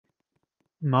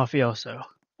Mafioso.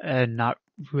 And not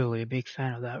really a big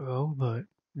fan of that role, but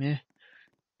meh.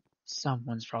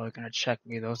 Someone's probably gonna check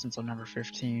me though since I'm number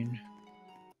 15.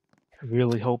 I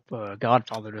really hope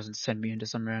Godfather doesn't send me into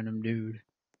some random dude.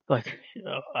 Like,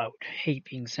 I would hate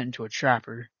being sent to a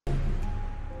trapper.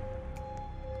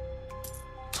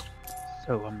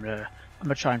 So I'm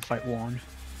gonna try and fight one.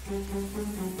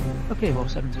 Okay, well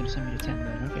 7's gonna send me to 10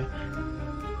 then, okay.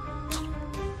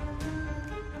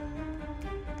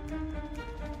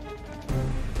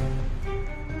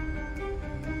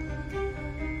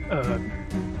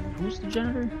 Who's the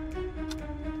janitor?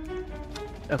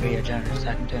 Okay, yeah, janitor's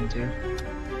attacking 10 too.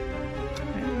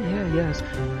 Yeah, yes.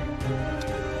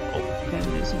 Oh, 10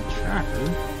 isn't trapper.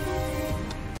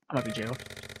 I might be jailed.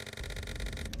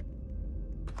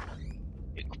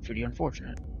 It's pretty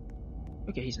unfortunate.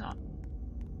 Okay, he's not.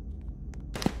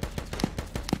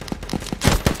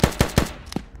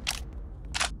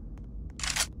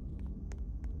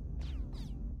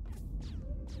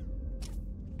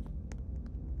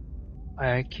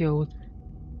 I killed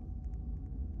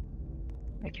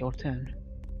 10.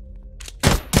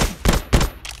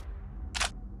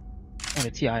 And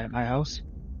a TI at my house.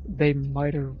 They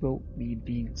might have wrote me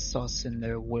being sus in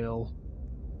their will.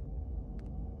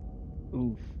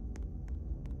 Oof.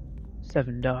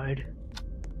 7 died.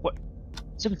 What?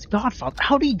 7's Godfather?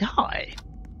 How'd he die?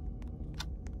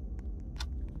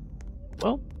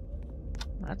 Well,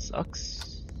 that sucks.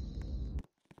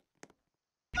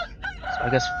 So I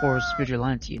guess 4's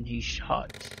vigilante and he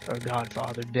shot our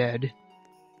Godfather dead.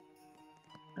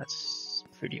 That's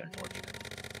pretty unfortunate.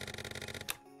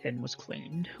 10 was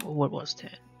cleaned. Well, what was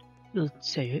 10?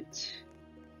 Let's say it.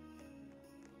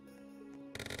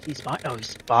 He's spy? Oh, he's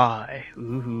spy.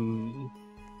 Ooh.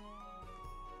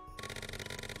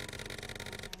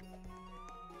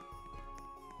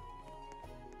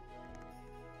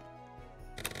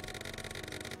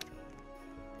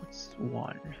 What's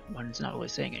 1? 1's not really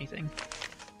saying anything.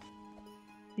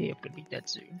 Yeah, I'm gonna be dead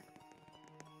soon.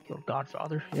 Killed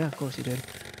Godfather. Yeah, of course he did.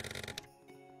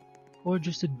 Or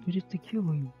just admitted to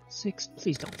killing. 6,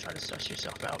 please don't try to suss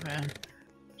yourself out, man.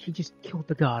 He just killed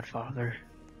the Godfather.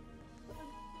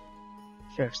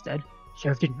 Sheriff's dead.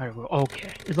 Sheriff didn't write a will.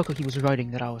 Okay. It looked like he was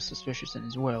writing that I was suspicious in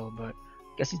his will, but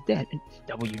I guess he's dead. And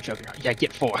W Juggernaut. Yeah,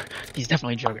 get 4. He's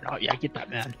definitely Juggernaut. Yeah, get that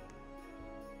man.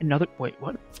 Another. Wait,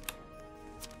 what?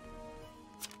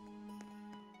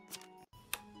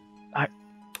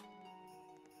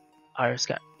 Iris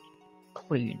got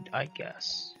cleaned, I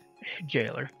guess.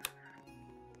 Jailer.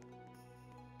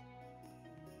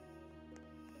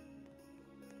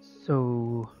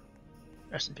 So,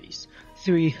 rest in peace.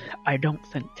 3, I don't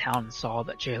think town saw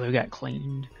that Jailer got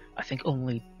cleaned. I think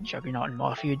only Juggernaut and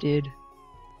Mafia did.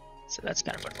 So that's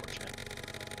kind of unfortunate.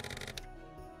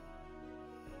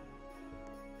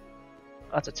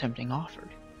 That's a tempting offer.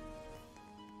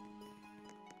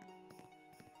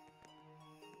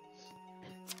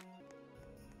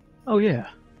 Oh yeah.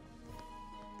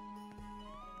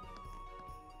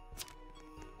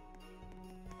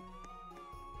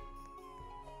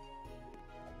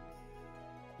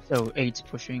 So 8's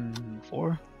pushing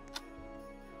 4.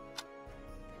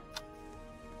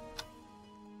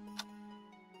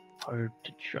 Hard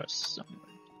to trust someone.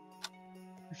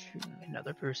 Shooting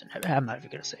another person. I'm not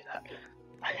even gonna say that.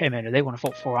 Hey man, if they want to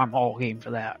vote 4, I'm all game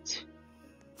for that.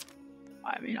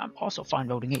 I mean, I'm also fine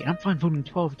voting 8. I'm fine voting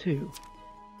 12 too.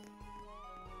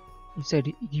 You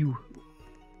said you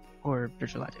or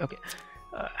Vigilante. Okay.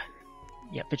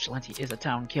 Yeah, Vigilante is a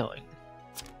town killing.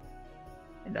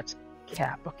 And that's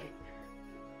Cap. Okay.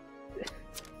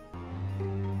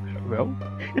 Bro?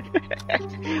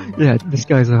 Yeah, this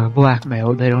guy's a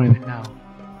blackmail. They don't even know.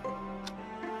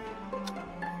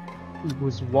 He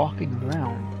was walking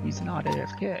around. He's not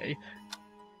AFK.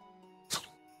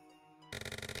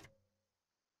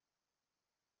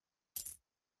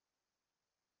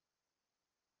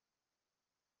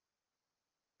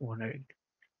 Wondering.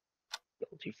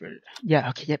 Guilty for it. Yeah,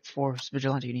 okay, yep, 4's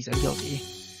Vigilante and he's a guilty.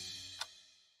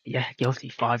 Yeah, guilty.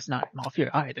 5's not Mafia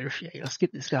either. Yeah, let's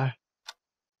get this guy.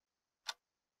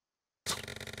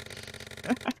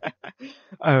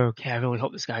 Okay, I really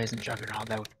hope this guy isn't Juggernaut.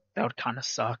 That would kind of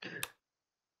suck.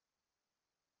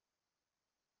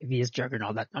 If he is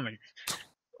Juggernaut, I mean,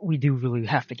 we do really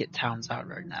have to get towns out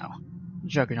right now.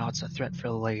 Juggernaut's a threat for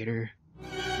later.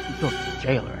 He killed the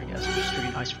Jailer, I guess, which is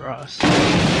pretty nice for us.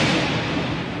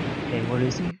 Okay, what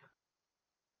is he?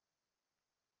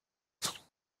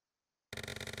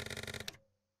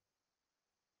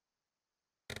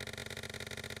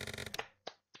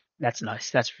 That's nice.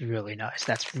 That's really nice.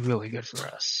 That's really good for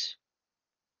us.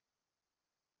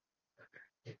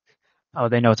 Oh,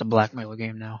 they know it's a blackmailer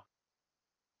game now.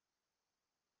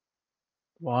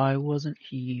 Why wasn't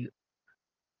he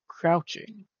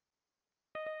crouching?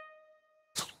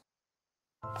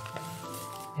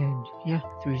 And yeah,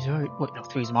 three's right. Wait, no,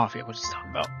 three's Mafia. What is he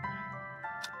talking about?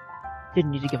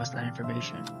 Didn't need to give us that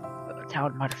information. The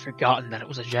town might have forgotten that it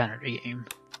was a janitor game.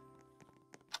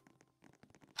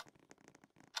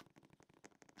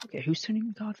 Okay, who's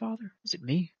turning Godfather? Is it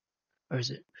me? Or is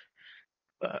it...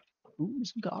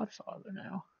 who's Godfather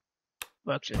now?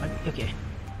 Well, actually, okay.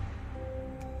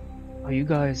 Are you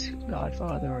guys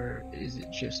Godfather, or is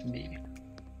it just me?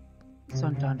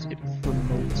 Sometimes it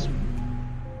promotes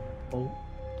multiple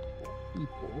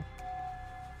people.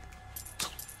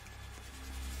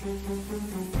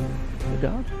 The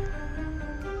God?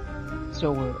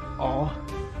 So we're all...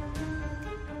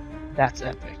 That's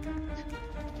epic.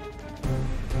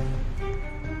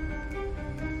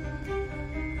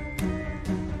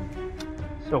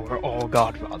 So we're all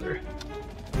Godfather.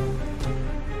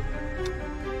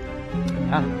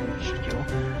 I don't know who we should kill.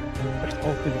 But if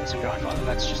all three of us are Godfather,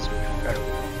 that's just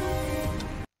incredible.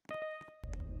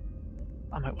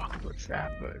 I might walk into a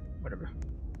trap, but whatever.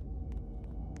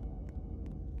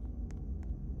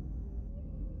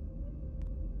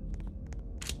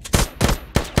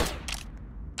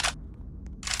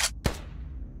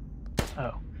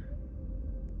 Oh.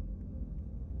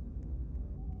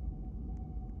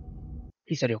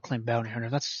 He said he'll claim bounty hunter.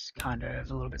 That's kind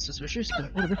of a little bit suspicious,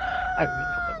 but whatever. I really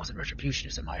hope that wasn't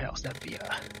retributionist at my house. That'd be,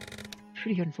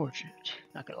 pretty unfortunate.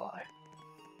 Not gonna lie.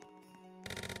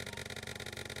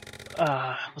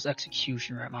 Was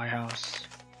executioner at my house.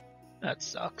 That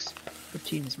sucks.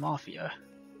 15 is Mafia.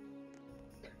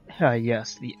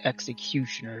 Yes, the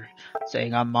executioner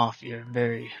saying I'm Mafia.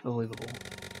 Very believable.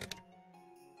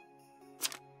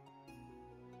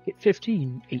 Hit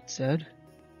 15, 8 said.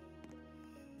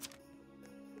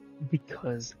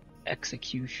 Because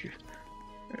executioner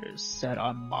said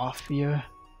I'm Mafia.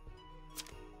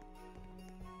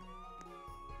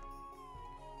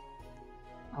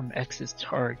 I'm X's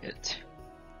target.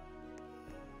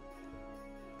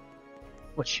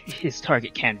 Which his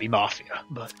target can be Mafia,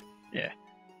 but yeah.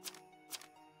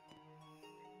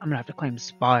 I'm gonna have to claim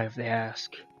spy if they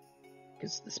ask.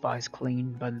 Because the spy's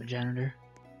clean by the janitor.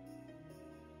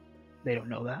 They don't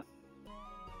know that.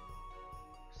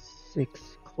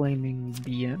 6 claiming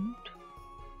BM'd.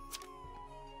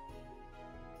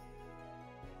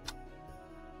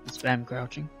 Spam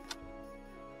crouching.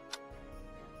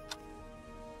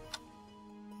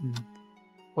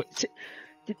 Wait,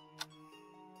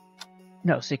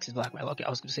 no, 6 is blackmail. Okay, I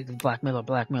was gonna say the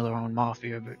blackmailer on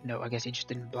Mafia, but no, I guess he just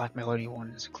didn't blackmail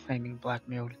anyone. Is claiming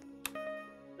blackmailed.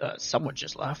 Someone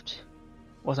just left.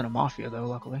 Wasn't a Mafia though,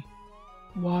 luckily.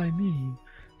 Why me?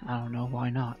 I don't know, why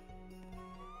not?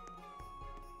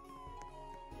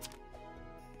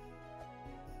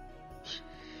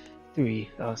 Three,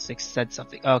 6 said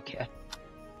something. Okay.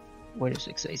 Where did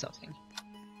 6 say something?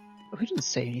 Oh, he didn't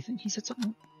say anything. He said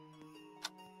something.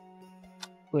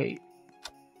 Wait.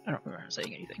 I don't remember him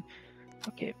saying anything.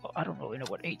 Okay, well, I don't really know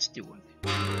what 8's doing.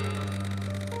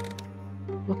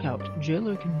 Look out.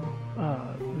 Jailer can,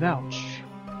 vouch.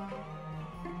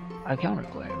 I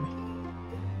counterclaim.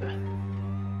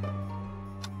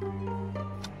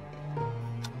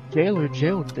 Jailer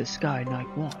jailed this guy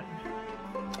night 1.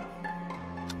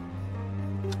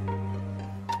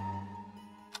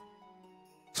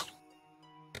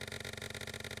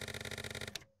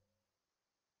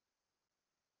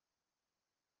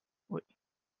 Wait.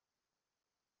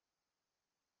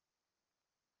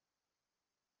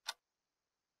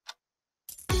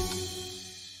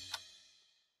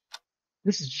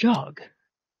 This is Jug.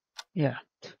 Yeah.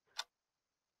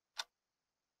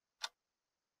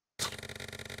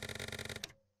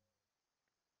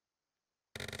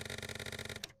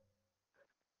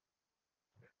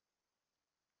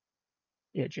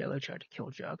 Yeah, Jailer tried to kill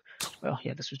Jug. Well,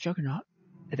 yeah, this was Juggernaut.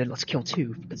 And then let's kill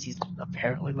 2, because he's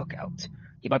apparently lookout.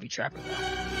 He might be Trapper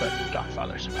though, but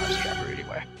Godfather survives Trapper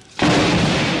anyway.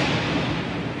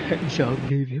 Jug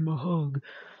gave him a hug.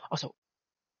 Also,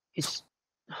 it's...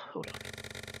 Hold on.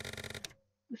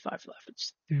 The 5 left.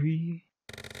 It's 3,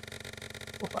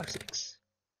 4, 5, 6.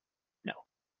 No.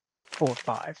 4,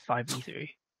 5. 5v3.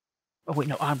 Oh wait,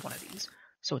 no, I'm one of these.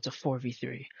 So it's a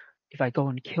 4v3. If I go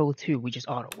and kill 2, we just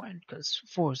auto-win, because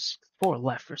 4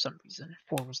 left for some reason.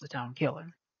 4 was the town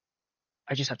killing.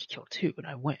 I just have to kill 2 and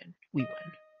I win. We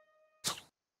win.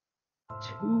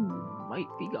 2 might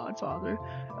be Godfather.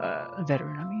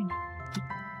 Veteran, I mean.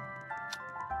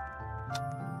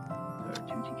 There are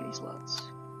 2 TK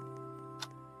slots.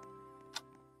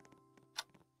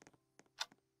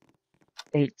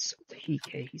 Eight's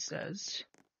TK, he says.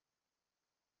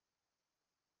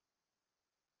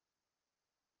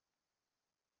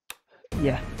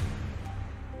 Yeah.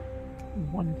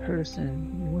 One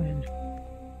person win.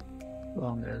 As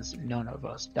long as none of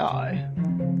us die.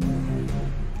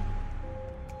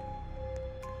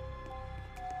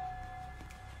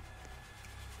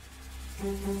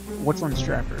 What's on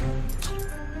Strapper?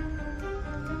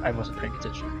 I wasn't paying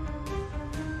attention.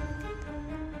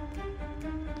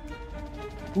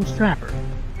 Who's Strapper?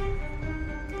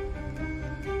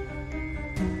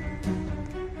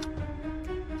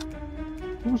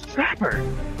 Who's Trapper?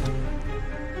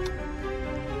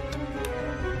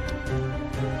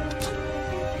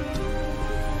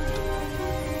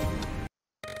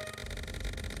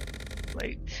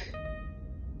 Like,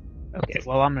 okay,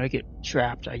 well, I'm gonna get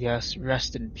trapped, I guess.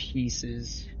 Rest in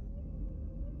pieces.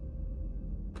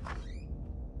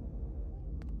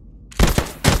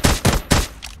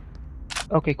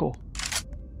 Okay, cool.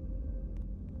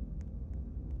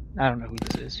 I don't know who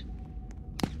this is.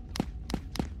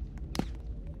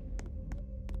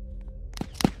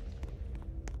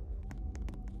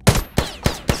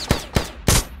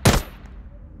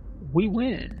 We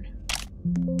win.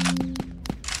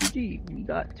 GG, we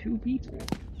got 2 people.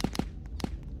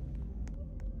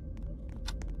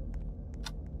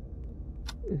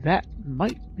 That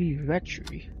might be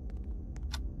Retry.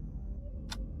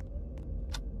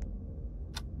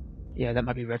 Yeah, that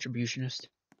might be Retributionist.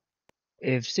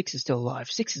 If 6 is still alive,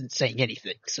 6 isn't saying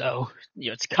anything, so, you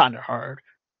know, it's kinda hard.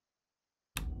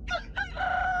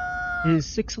 Is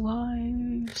 6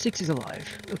 alive? 6 is alive.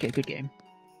 Okay, good game.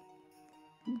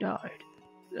 Who died?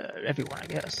 Everyone, I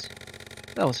guess.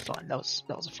 That was fun. That was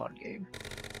a fun game.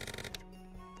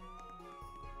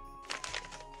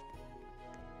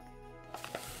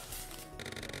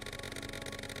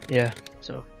 Yeah,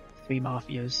 so 3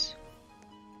 mafias.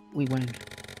 We win.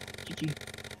 GG.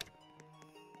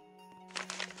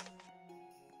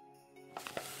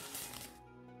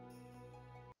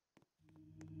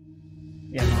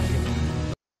 Yeah,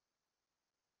 mafia.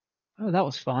 Oh, that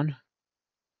was fun.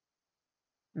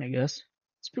 I guess.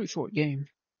 It's a pretty short game.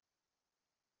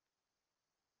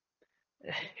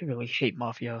 I really hate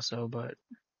Mafioso, but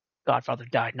Godfather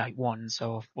died night 1,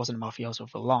 so wasn't a Mafioso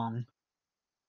for long.